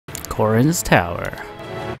Torin's Tower.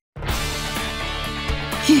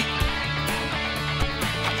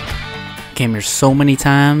 Came here so many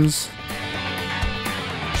times.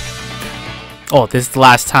 Oh, this is the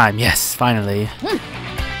last time. Yes, finally.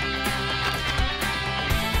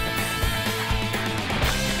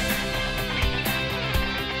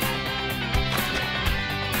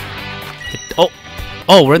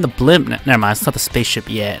 Oh, we're in the blimp. Never mind, it's not the spaceship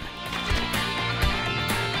yet.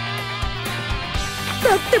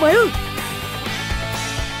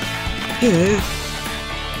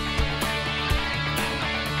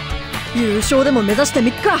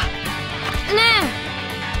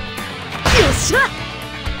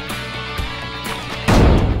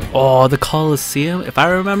 Oh, the Coliseum? If I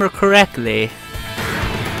remember correctly,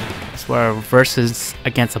 it's where versus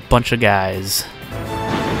against a bunch of guys.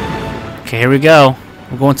 Okay, here we go.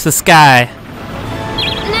 We're going to the sky.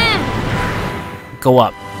 Go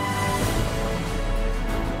up.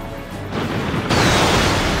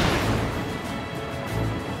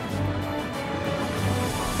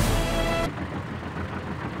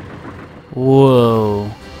 Whoa.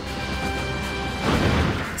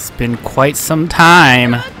 It's been quite some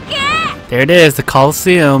time. There it is, the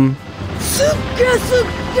Coliseum.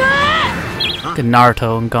 Look at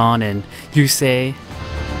Naruto and Gon and Yusei.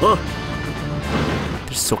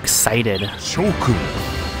 They're so excited.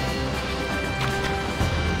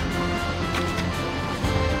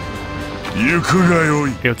 You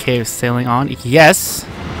okay with sailing on? Yes.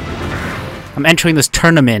 I'm entering this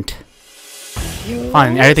tournament.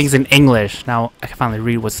 Fine, everything's in English. Now I can finally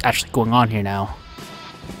read what's actually going on here now.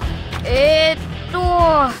 Yeah.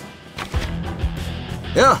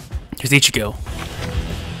 Here's Ichigo.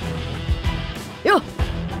 Yeah.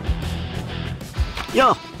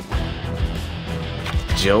 Yeah.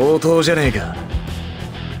 上等じゃねえか。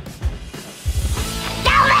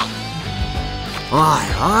おい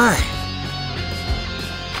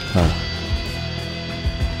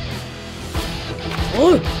お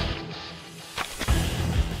い。おい。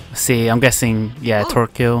 See, I'm guessing, yeah,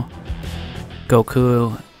 Tokyo,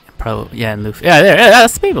 Goku, probably, yeah, and Luffy. Yeah, yeah,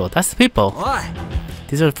 that's the people. That's the people.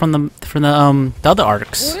 These are from the other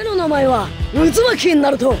arcs.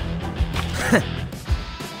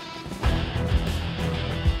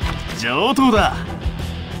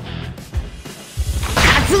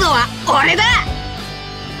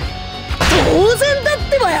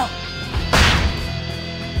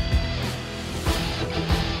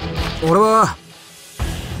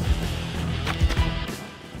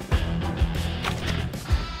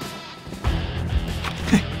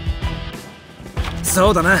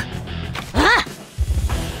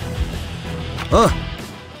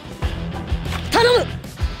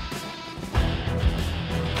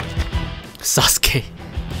 Sasuke.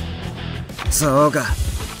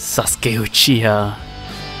 Sasuke Uchiha.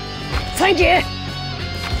 Thank you.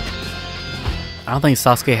 I don't think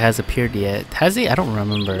Sasuke has appeared yet. Has he? I don't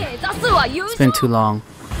remember. It's been too long.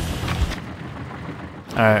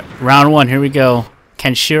 Alright, round one, here we go.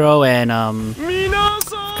 Kenshiro and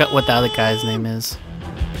forgot what the other guy's name is.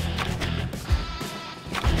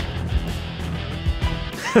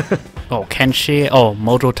 Oh, Kenshi. Oh,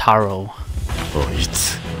 Mojo Tarō.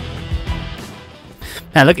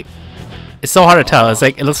 Man, look, it's so hard to tell. It's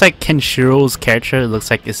like it looks like Kenshiro's character. It looks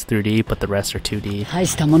like it's 3D, but the rest are 2D.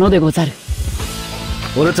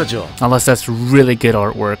 Unless that's really good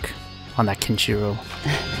artwork on that Kenshiro.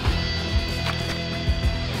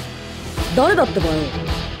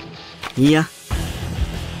 Yeah.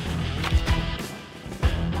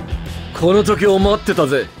 この時を待ってた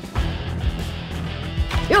ぜ。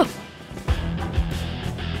よっ。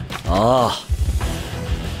ああ。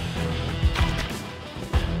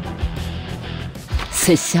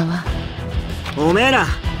拙者は。おめえら。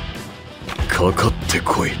かかって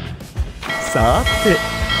こい。さて、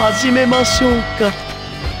始めましょうか。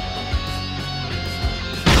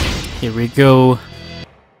Here we go.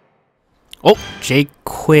 Oh,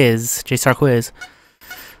 J-Star Quiz.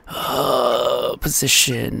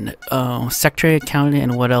 Position. Secretary, accounting,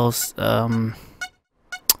 and what else? The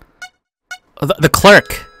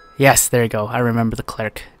clerk. Yes, there you go. I remember the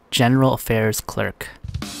clerk. General Affairs Clerk.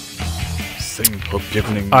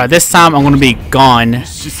 Alright, this time I'm gonna be gone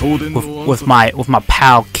with my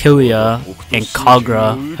pal Killua and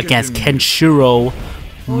Kagura against Kenshiro,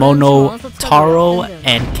 Monotaro,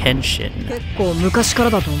 and Kenshin.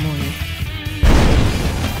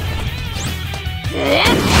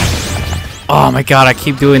 Oh my god, I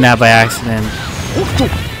keep doing that by accident.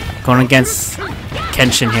 Going against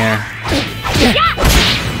Kenshin here.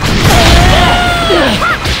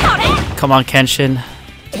 Come on, Kenshin.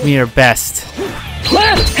 Give me your best.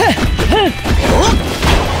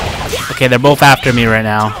 Okay, they're both after me right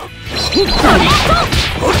now.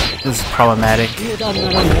 This is problematic.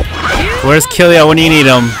 Where's Killua when you need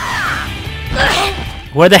him?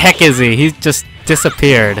 Where the heck is he? He just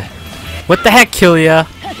disappeared. What the heck, Killua?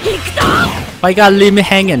 Why you gotta leave me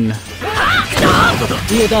hanging?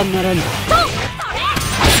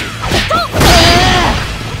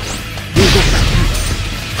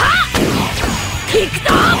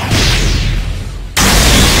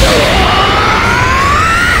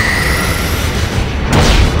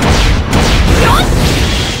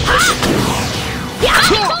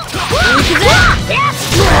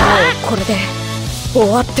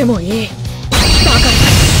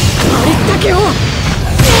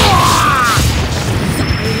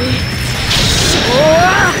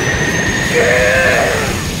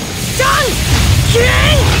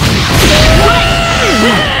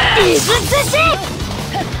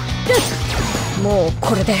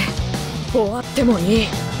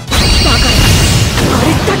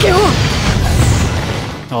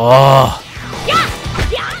 Oh.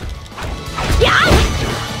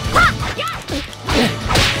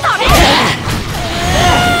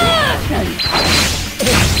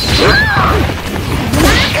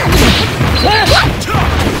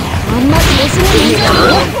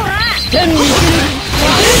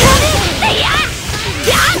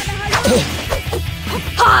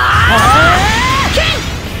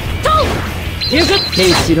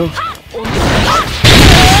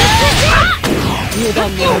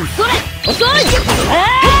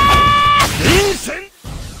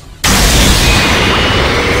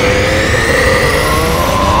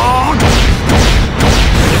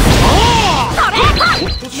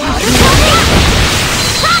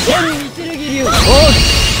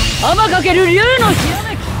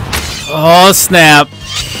 Oh snap!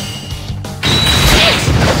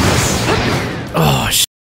 Oh sh.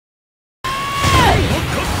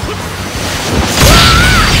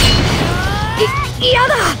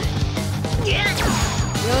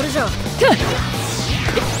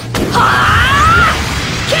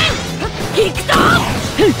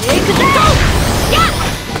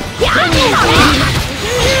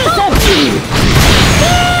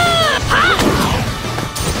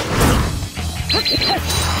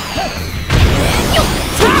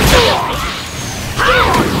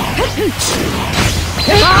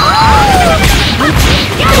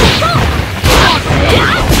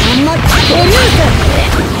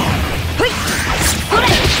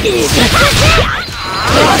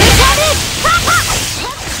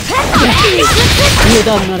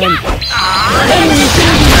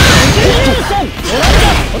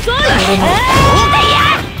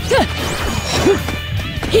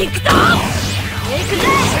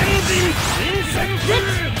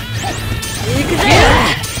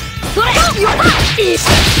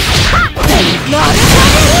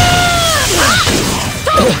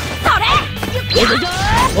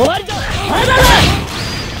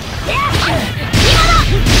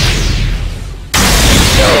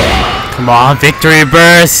 Come on, victory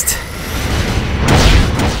burst!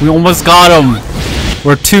 We almost got him!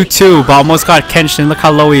 We're 2-2, but almost got Kenshin. Look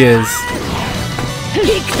how low he is.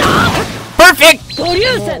 Perfect!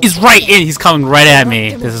 He's right in! He's coming right at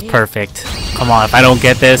me. This is perfect. Come on, if I don't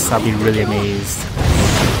get this, I'll be really amazed.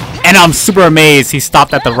 And I'm super amazed he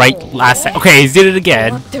stopped at the right last second. Okay, he did it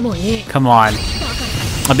again. Come on.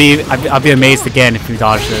 I'll be amazed again if we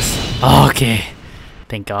dodge this. Okay.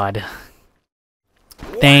 Thank God.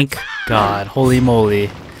 Thank God. Holy moly.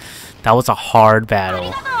 That was a hard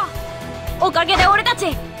battle.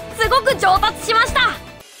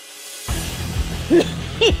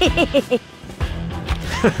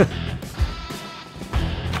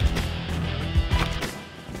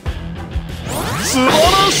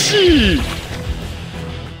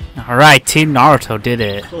 Alright, Team Naruto did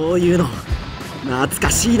it.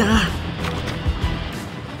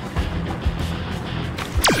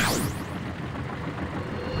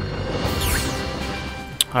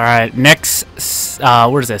 Alright, next,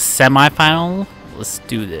 what is this, semi-final? Let's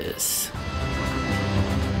do this.